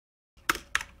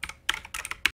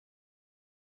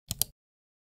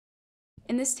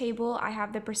In this table, I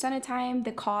have the percent of time,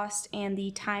 the cost, and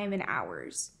the time in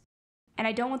hours. And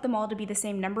I don't want them all to be the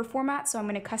same number format, so I'm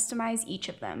going to customize each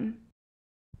of them.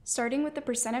 Starting with the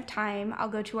percent of time, I'll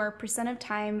go to our percent of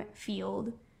time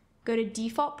field, go to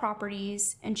default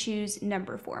properties, and choose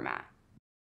number format.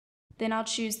 Then I'll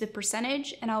choose the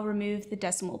percentage and I'll remove the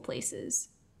decimal places.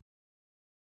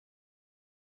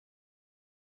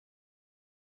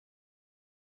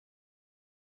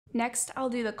 Next, I'll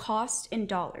do the cost in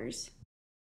dollars.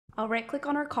 I'll right-click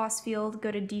on our cost field,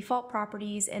 go to default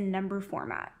properties and number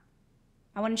format.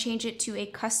 I want to change it to a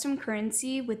custom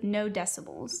currency with no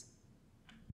decimals.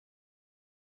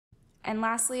 And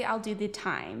lastly, I'll do the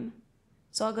time.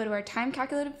 So I'll go to our time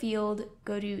calculated field,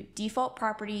 go to default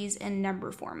properties and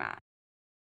number format.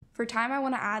 For time, I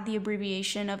want to add the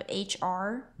abbreviation of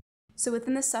HR. So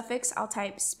within the suffix, I'll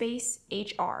type space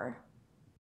HR.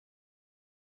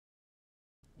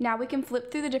 Now we can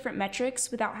flip through the different metrics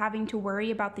without having to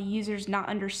worry about the users not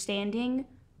understanding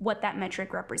what that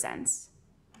metric represents.